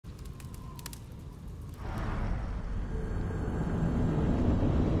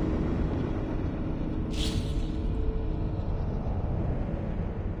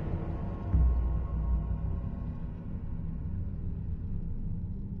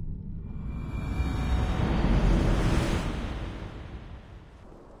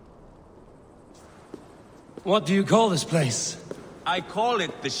What do you call this place? I call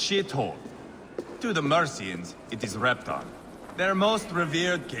it the shithole. To the Mercians, it is Repton. Their most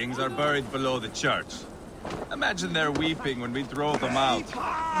revered kings are buried below the church. Imagine their weeping when we drove them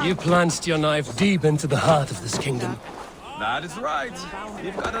out. You plunged your knife deep into the heart of this kingdom. That is right.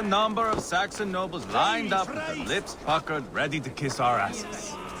 We've got a number of Saxon nobles lined up with their lips puckered, ready to kiss our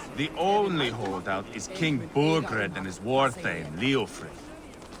asses. The only holdout is King Burgred and his warthane, Leofrid.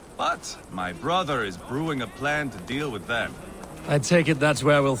 But my brother is brewing a plan to deal with them. I take it that's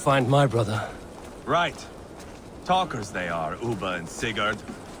where we'll find my brother. Right. Talkers they are, Uba and Sigurd.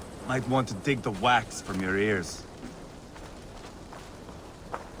 Might want to dig the wax from your ears.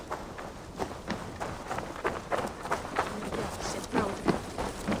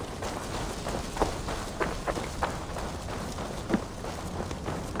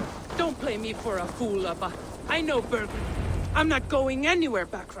 Don't play me for a fool, Abba. I know Bergen. I'm not going anywhere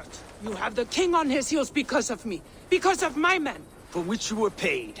backward. You have the king on his heels because of me. Because of my men. For which you were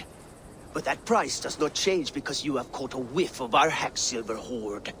paid. But that price does not change because you have caught a whiff of our hack-silver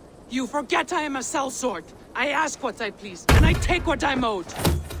hoard. You forget I am a sellsword. I ask what I please, and I take what I'm owed.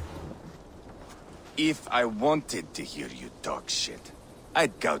 If I wanted to hear you talk shit,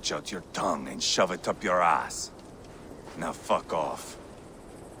 I'd gouge out your tongue and shove it up your ass. Now fuck off.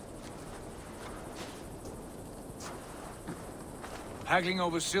 Haggling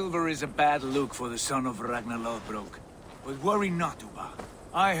over silver is a bad look for the son of Ragnar2. But worry not, Uba.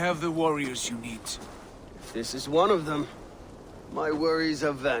 I have the warriors you need. If this is one of them, my worries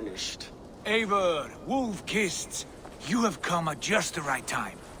have vanished. Eivor, wolf-kissed, you have come at just the right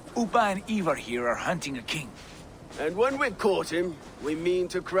time. Uba and Eivor here are hunting a king. And when we caught him, we mean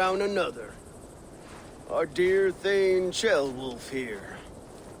to crown another. Our dear Thane Ceolwulf here.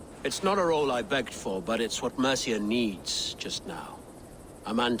 It's not a role I begged for, but it's what Mercia needs just now.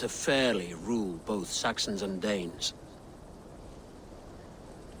 A man to fairly rule both Saxons and Danes.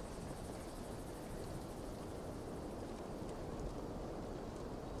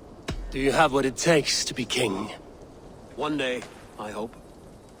 Do you have what it takes to be king? One day, I hope.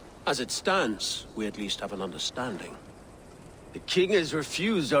 As it stands, we at least have an understanding. The king has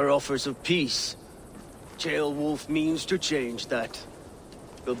refused our offers of peace. Ceolwulf means to change that.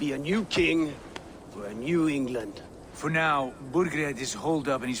 There'll be a new king for a new England. For now, Burgred is holed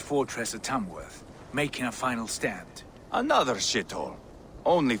up in his fortress at Tamworth, making a final stand. Another shithole.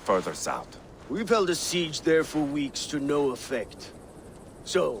 Only further south. We've held a siege there for weeks to no effect.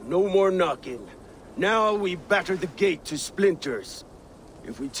 So, no more knocking. Now we batter the gate to splinters.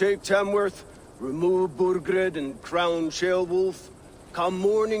 If we take Tamworth, remove Burgred and crown Ceolwulf, come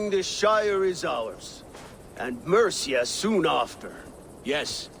morning the Shire is ours. And Mercia soon after.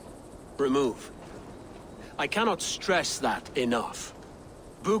 Yes, remove. I cannot stress that enough.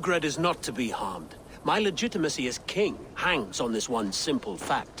 Burgred is not to be harmed. My legitimacy as king hangs on this one simple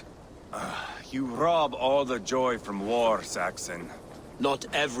fact. You rob all the joy from war, Saxon. Not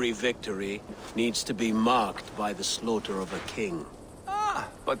every victory needs to be marked by the slaughter of a king.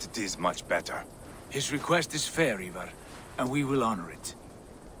 But it is much better. His request is fair, Eivor, and we will honor it.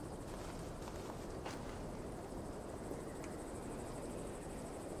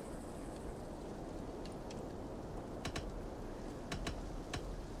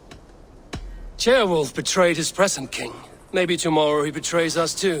 Ceolwulf betrayed his present king. Maybe tomorrow he betrays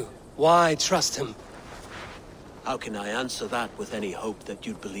us too. Why trust him? How can I answer that with any hope that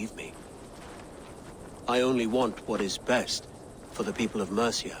you'd believe me? I only want what is best for the people of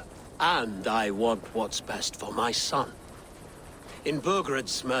Mercia. And I want what's best for my son. In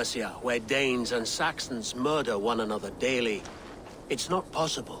Burgred's Mercia, where Danes and Saxons murder one another daily, it's not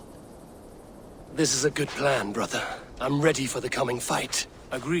possible. This is a good plan, brother. I'm ready for the coming fight.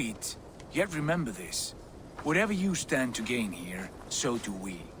 Agreed. Yet remember this. Whatever you stand to gain here, so do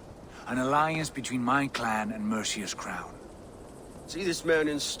we. An alliance between my clan and Mercia's crown. See this man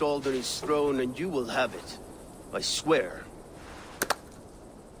installed on his throne and you will have it. I swear.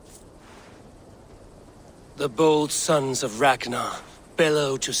 The bold sons of Ragnar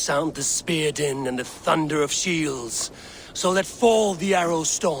bellow to sound the spear din and the thunder of shields. So let fall the arrow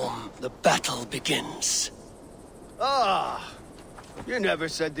storm. The battle begins. Ah! You never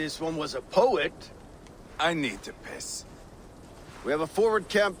said this one was a poet. I need to piss. We have a forward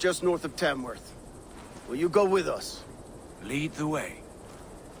camp just north of Tamworth. Will you go with us? Lead the way.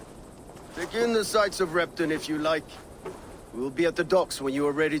 Take in the sights of Repton if you like. We'll be at the docks when you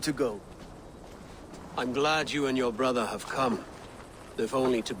are ready to go. I'm glad you and your brother have come, if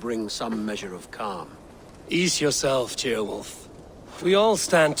only to bring some measure of calm. Ease yourself, Ceolwulf. We all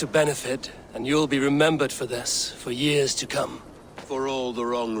stand to benefit, and you'll be remembered for this, for years to come. For all the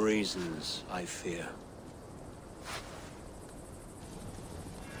wrong reasons, I fear.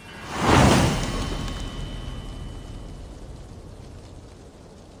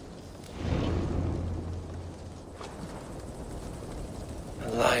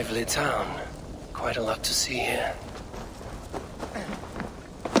 lively town. Quite a lot to see here.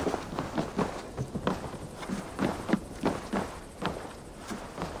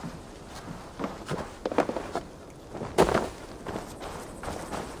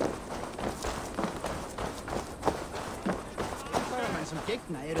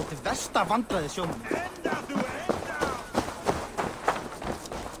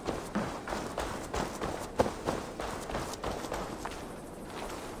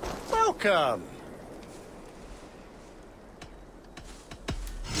 Welcome.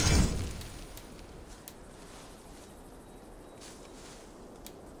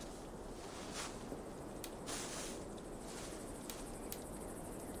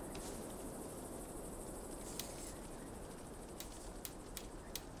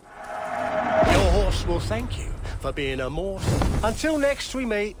 Your horse will thank you for being a mortal. Until next we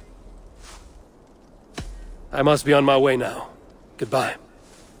meet. I must be on my way now. Goodbye.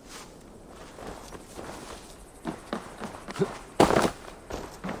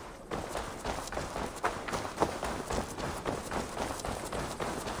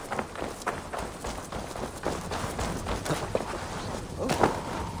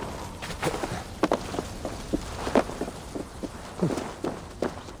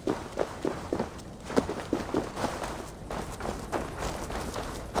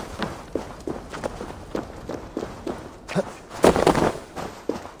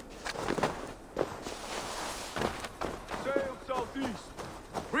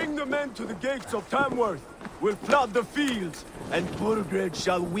 To the gates of Tamworth, we'll flood the fields, and Burgred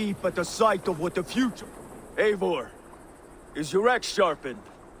shall weep at the sight of what the future... Eivor, is your axe sharpened?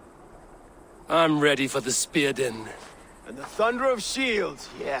 I'm ready for the spear din. And the thunder of shields,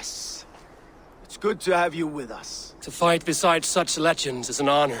 yes. It's good to have you with us. To fight beside such legends is an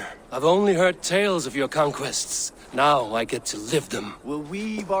honor. I've only heard tales of your conquests. Now I get to live them. We'll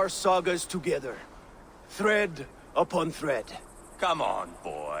weave our sagas together, thread upon thread. Come on,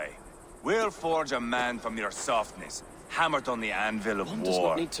 boy. We'll forge a man from your softness, hammered on the anvil of One war. does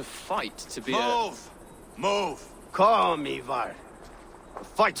not need to fight to be Move! Move! Calm, Eivor. The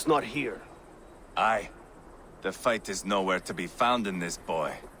fight's not here. Aye. The fight is nowhere to be found in this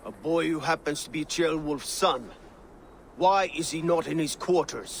boy. A boy who happens to be Ceolwulf's son. Why is he not in his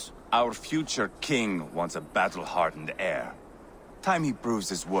quarters? Our future king wants a battle-hardened heir. Time he proves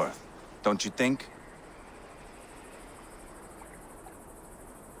his worth, don't you think?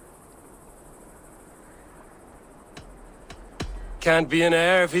 Can't be an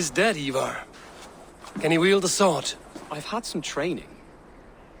heir if he's dead, Eivor. Can he wield a sword? I've had some training.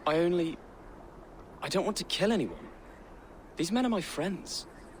 I don't want to kill anyone. These men are my friends.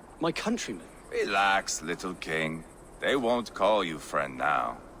 My countrymen. Relax, little king. They won't call you friend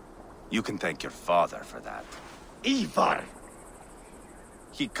now. You can thank your father for that. Eivor!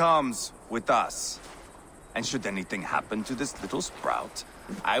 He comes with us. And should anything happen to this little sprout,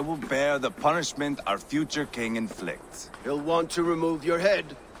 I will bear the punishment our future king inflicts. He'll want to remove your head.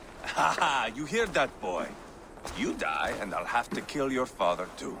 Haha, you hear that, boy? You die, and I'll have to kill your father,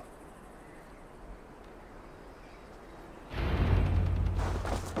 too.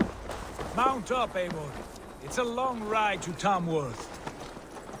 Mount up, Eivor. It's a long ride to Tamworth.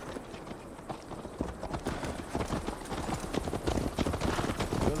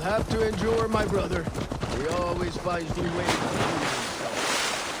 You'll have to endure, my brother. He always finds new ways to prove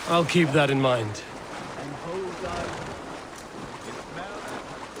himself. I'll keep that in mind. And hold thy...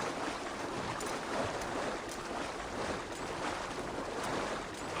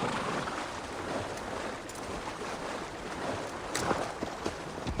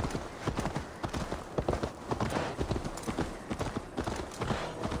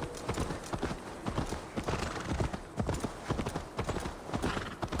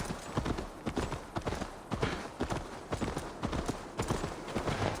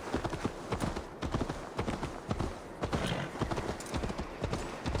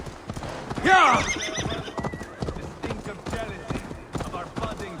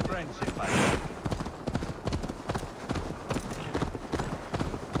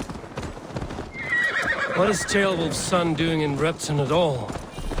 What is Ceolwulf's son doing in Repton at all?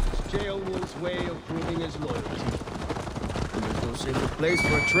 It's Ceolwulf's way of proving his loyalty. And there's no safer place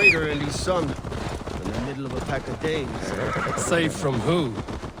for a traitor and his son in the middle of a pack of Danes. Safe from who?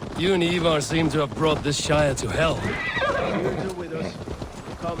 You and Eivor seem to have brought this Shire to hell. Here's with us,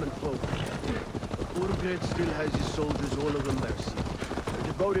 the common folk. But Burgred still has his soldiers all of them mercy. They're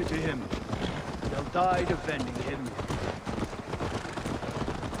devoted to him. And they'll die defending him.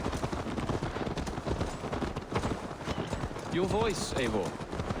 Your voice, Eivor.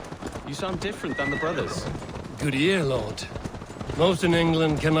 You sound different than the brothers. Good ear, Lord. Most in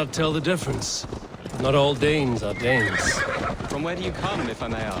England cannot tell the difference. Not all Danes are Danes. From where do you come, if I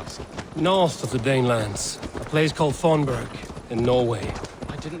may ask? North of the Danelands, a place called Thornburg, in Norway.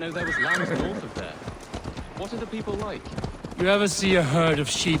 I didn't know there was land north of there. What are the people like? You ever see a herd of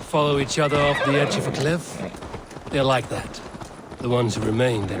sheep follow each other off the edge of a cliff? They're like that. The ones who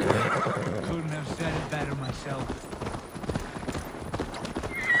remained, anyway. Couldn't have said it better myself.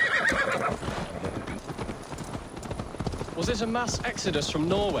 Was it a mass exodus from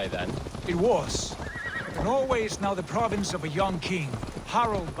Norway, then? It was. Norway is now the province of a young king,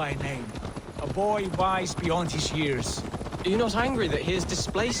 Harald by name. A boy wise beyond his years. Are you not angry that he has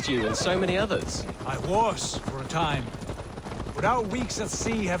displaced you and so many others? I was, for a time. But our weeks at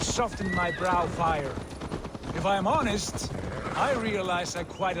sea have softened my brow fire. If I am honest, I realize I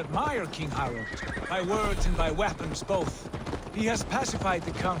quite admire King Harald. By words and by weapons both. He has pacified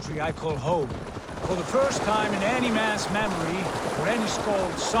the country I call home. For the first time in any man's memory, or any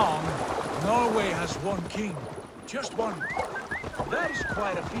skald's song, Norway has one king. Just one. That is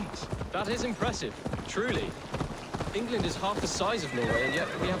quite a feat. That is impressive, truly. England is half the size of Norway, and yet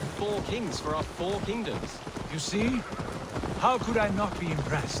we have 4 kings for our 4 kingdoms. You see? How could I not be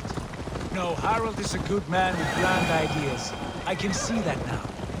impressed? No, Harald is a good man with grand ideas. I can see that now.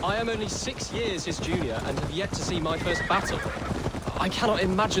 I am only 6 years his junior and have yet to see my first battle. I cannot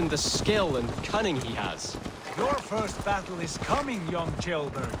imagine the skill and cunning he has. Your first battle is coming, young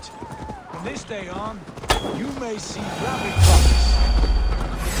jailbird. From this day on, you may see rapid progress.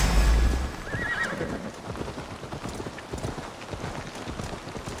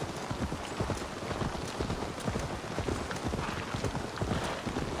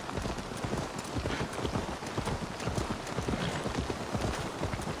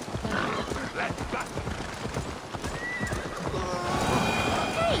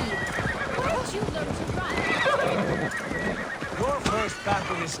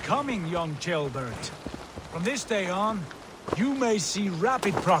 Coming, young jailbird. From this day on, you may see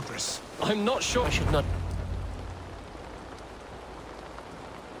rapid progress. I'm not sure I should not...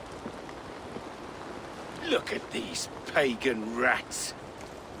 Look at these pagan rats.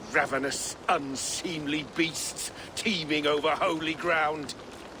 Ravenous, unseemly beasts teeming over holy ground.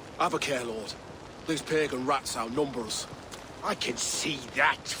 Have a care, Lord. These pagan rats outnumber us. I can see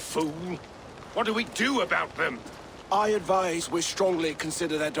that, fool. What do we do about them? I advise we strongly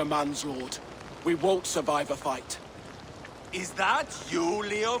consider their demands, Lord. We won't survive a fight. Is that you,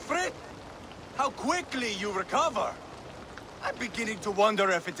 Leofrid? How quickly you recover! I'm beginning to wonder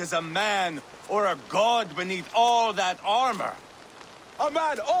if it is a man or a god beneath all that armor. A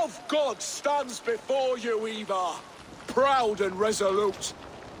man of God stands before you, Eivor. Proud and resolute.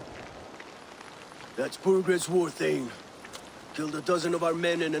 That's Burgred's warthane. Killed a dozen of our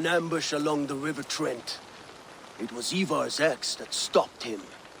men in an ambush along the River Trent. It was Eivor's axe that stopped him.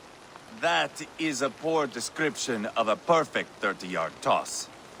 That is a poor description of a perfect 30-yard toss.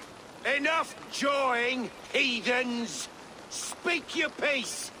 Enough jawing, heathens! Speak your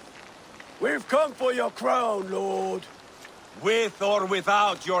piece! We've come for your crown, Lord. With or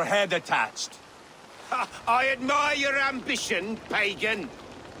without your head attached. I admire your ambition, pagan.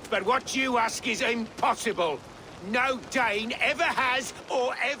 But what you ask is impossible. No Dane ever has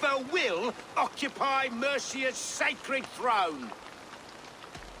or ever will occupy Mercia's sacred throne.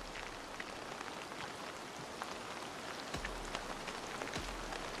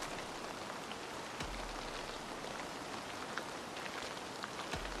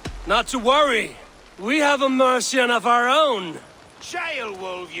 Not to worry. We have a Mercian of our own. Jail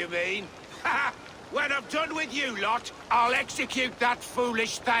wolf, you mean? When I'm done with you lot, I'll execute that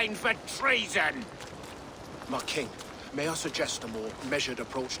foolish thing for treason. My king, may I suggest a more measured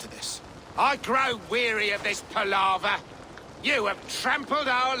approach to this? I grow weary of this palaver. You have trampled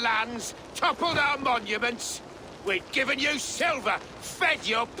our lands, toppled our monuments. We've given you silver, fed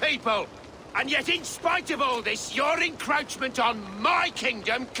your people. And yet in spite of all this, your encroachment on my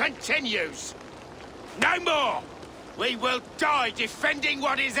kingdom continues. No more! We will die defending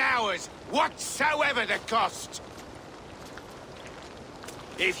what is ours, whatsoever the cost.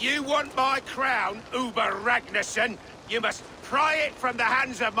 If you want my crown, Uber Ragnarsson, you must pry it from the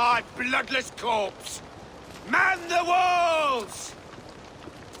hands of my bloodless corpse. Man the walls!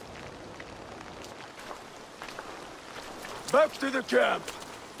 Back to the camp.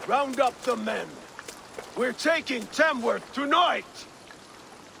 Round up the men. We're taking Tamworth tonight!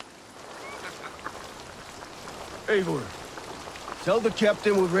 Eivor, tell the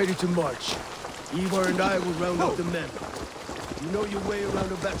captain we're ready to march. Eivor and I will round up the men. You know your way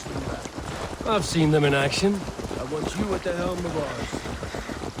around a batsman back. I've seen them in action. I want you at the helm of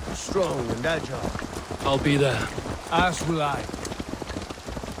ours. Strong and agile. I'll be there. As will I.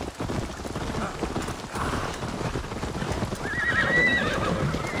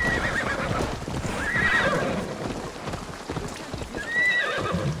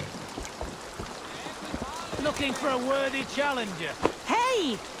 Looking for a worthy challenger.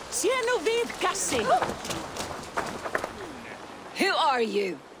 Hey! Who are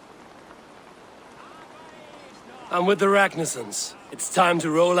you? I'm with the Ragnarsons. It's time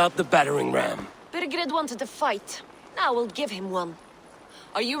to roll out the battering ram. Brotherhood wanted to fight. Now we'll give him one.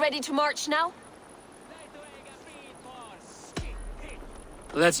 Are you ready to march now?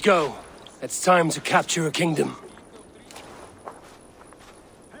 Let's go. It's time to capture a kingdom.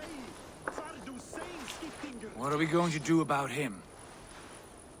 What are we going to do about him?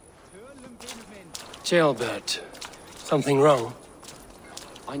 Jailbird. Something wrong?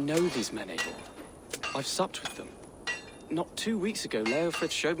 I know these men, Eivor. I've supped with them. Not 2 weeks ago,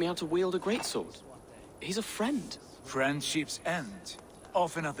 Leofrith showed me how to wield a greatsword. He's a friend. Friendships end,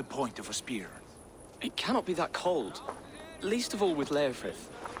 often at the point of a spear. It cannot be that cold. Least of all with Leofrith.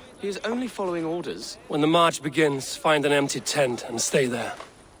 He is only following orders. When the march begins, find an empty tent and stay there.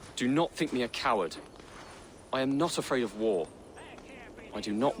 Do not think me a coward. I am not afraid of war. I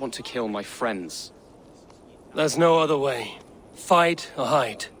do not want to kill my friends. There's no other way. Fight or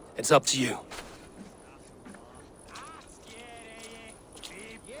hide. It's up to you.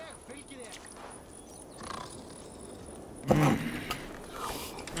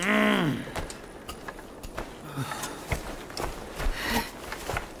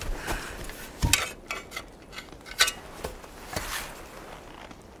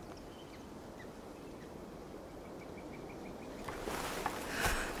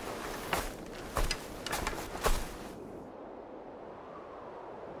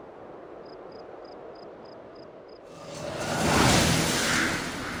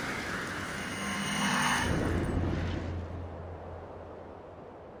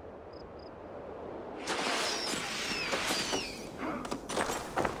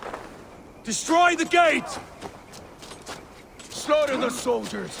 Destroy the gate! Slaughter the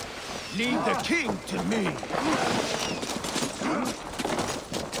soldiers! Leave the king to me!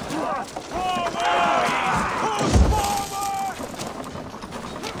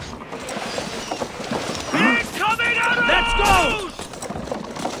 Incoming arrows! Let's go!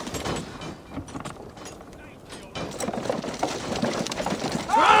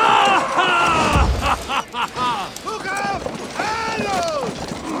 Look out! Arrows!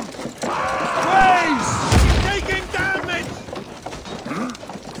 Taking damage!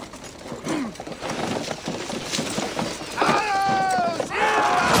 Arrows!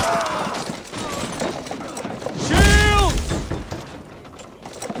 Shields!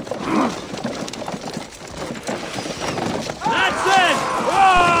 That's it! Oh!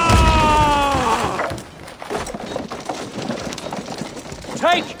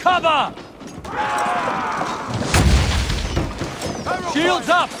 Take cover! Shields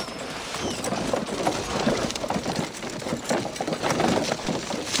up!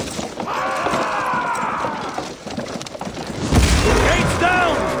 Gates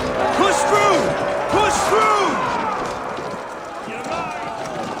down! Push through! Push through!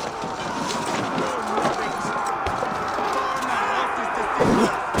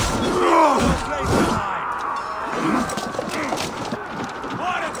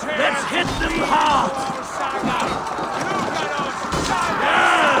 Let's hit them hard!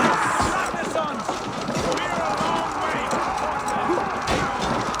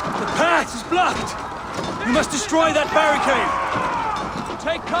 The path is blocked! We must destroy that barricade!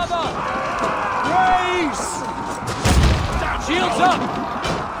 Take cover! Race! Shields up!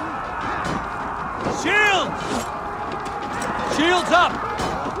 Shields! Shields up!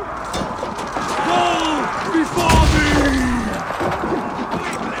 Go before me!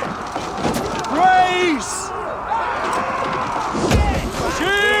 Race!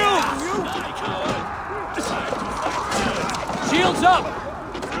 Shields! Shields up!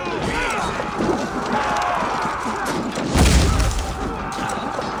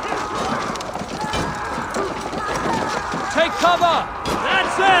 Take cover!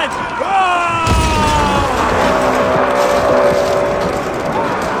 That's it!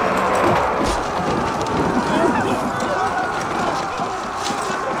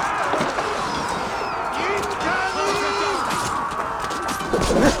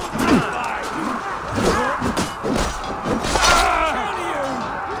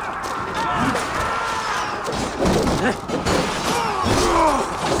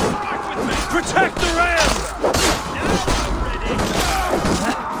 Protect the ram!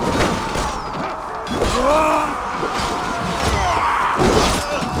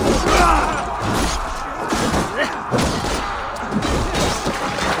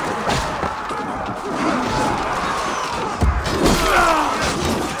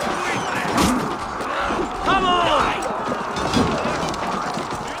 Come on!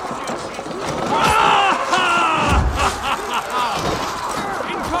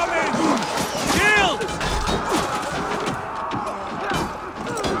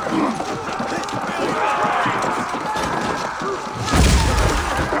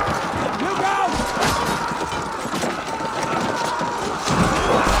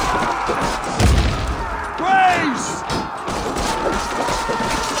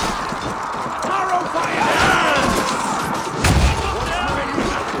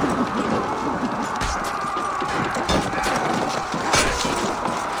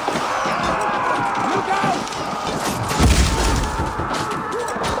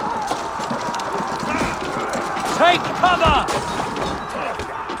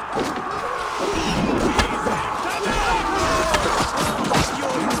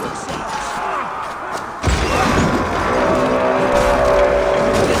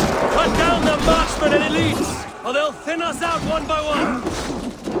 out one by one!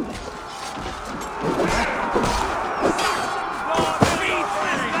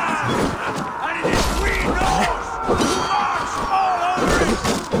 And it is we Norse! March all over it!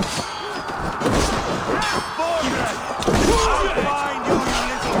 Borgred! I'll find you, you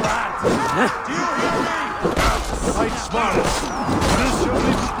little rat! Do you hear me? Fight smart. This shall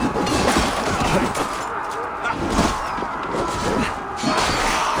be...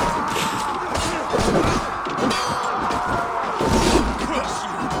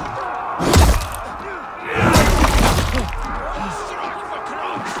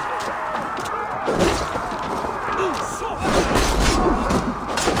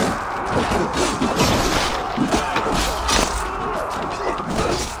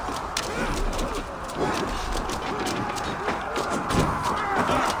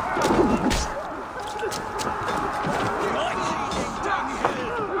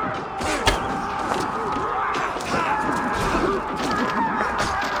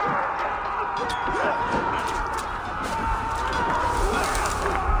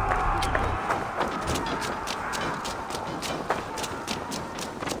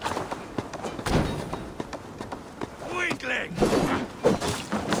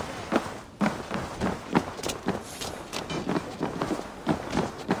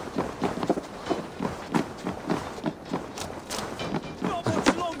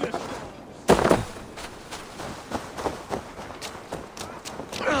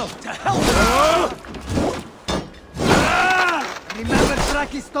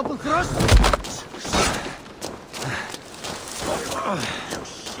 Double cross?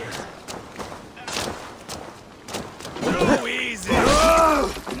 Too easy!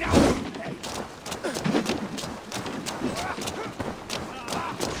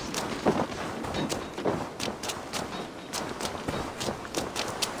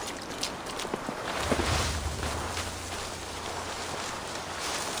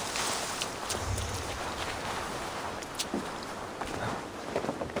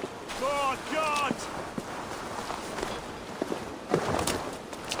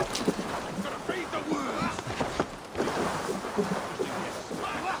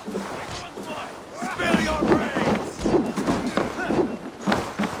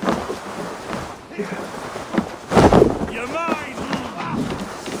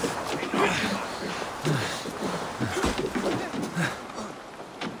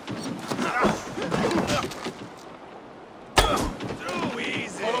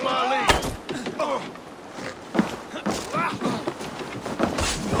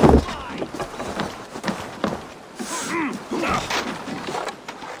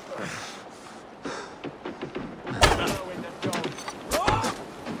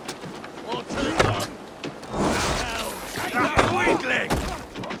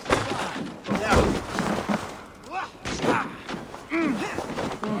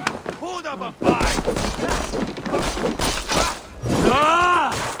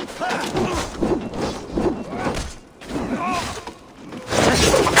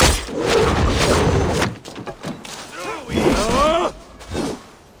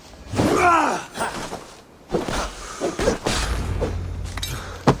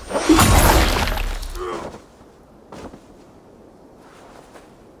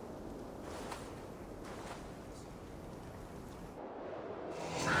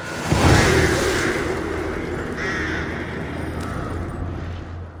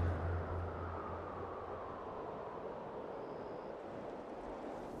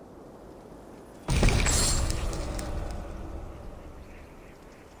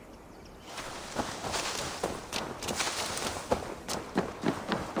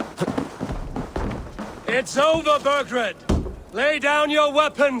 It's over, Burgred! Lay down your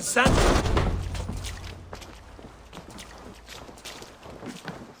weapons and...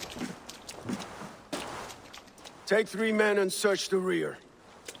 Take 3 men and search the rear.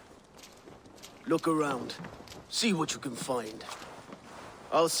 Look around. See what you can find.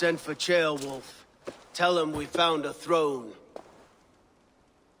 I'll send for Ceolwulf. Tell him we found a throne.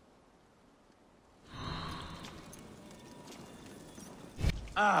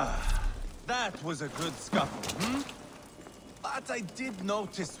 That was a good scuffle, hmm? But I did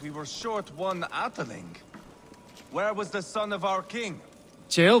notice we were short one Atheling. Where was the son of our king?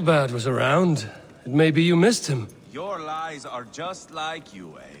 Ceolbad was around. Maybe you missed him. Your lies are just like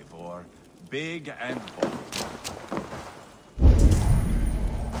you, Eivor. Big and bold.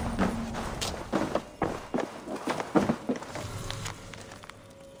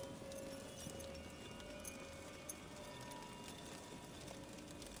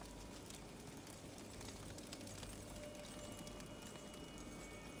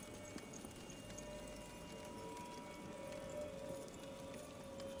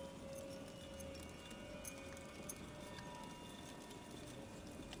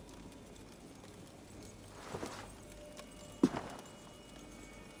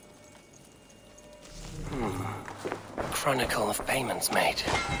 chronicle of payments made.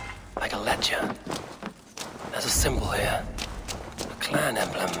 Like a ledger. There's a symbol here. A clan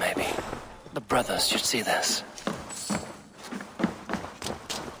emblem, maybe. The brothers should see this.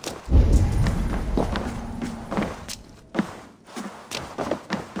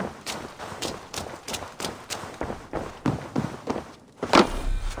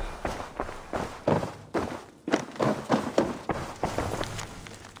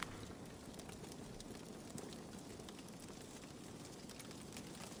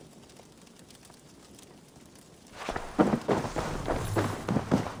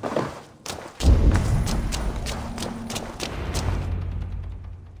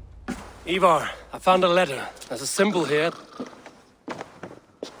 Eivor, I found a letter. There's a symbol here.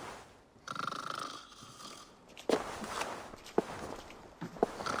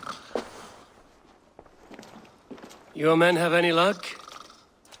 Your men have any luck?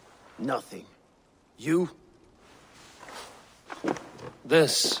 Nothing. You?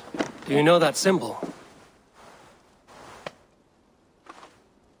 This. Do you know that symbol?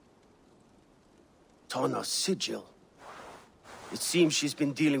 Tana's sigil. It seems she's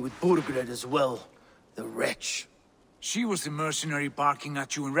been dealing with Burgred as well. The wretch. She was the mercenary barking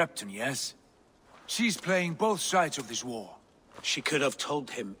at you in Repton, yes? She's playing both sides of this war. She could have told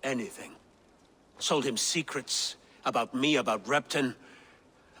him anything. Told him secrets about me, about Repton,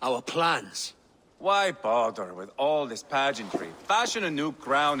 our plans. Why bother with all this pageantry? Fashion a new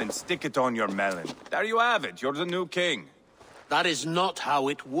crown and stick it on your melon. There you have it, you're the new king. That is not how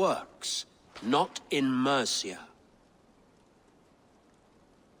it works. Not in Mercia.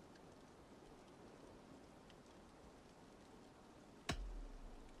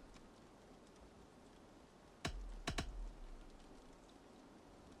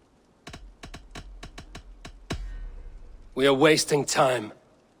 We are wasting time.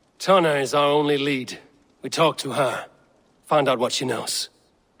 Tana is our only lead. We talk to her. Find out what she knows.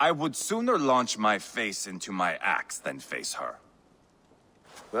 I would sooner launch my face into my axe than face her.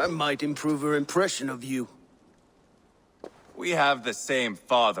 That might improve her impression of you. We have the same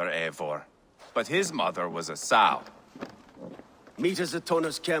father, Eivor. But his mother was a sow. Meet us at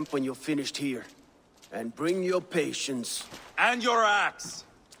Tana's camp when you're finished here. And bring your patience. And your axe!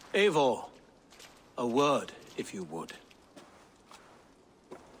 Eivor, a word, if you would.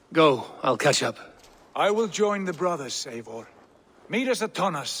 Go, I'll catch up. I will join the brothers, Eivor. Meet us at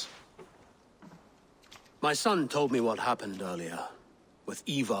Tana's. My son told me what happened earlier, with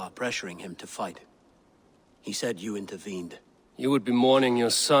Eivor pressuring him to fight. He said you intervened. You would be mourning your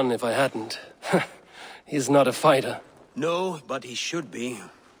son if I hadn't. He's not a fighter. No, but he should be.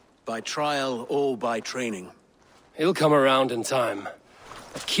 By trial or by training. He'll come around in time.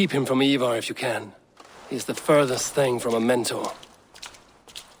 But keep him from Eivor if you can. He's the furthest thing from a mentor.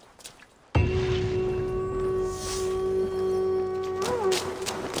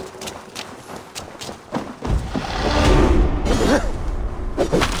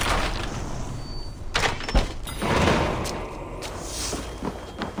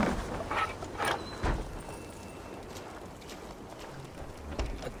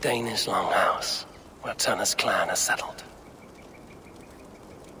 Danish longhouse, where Tana's clan is settled.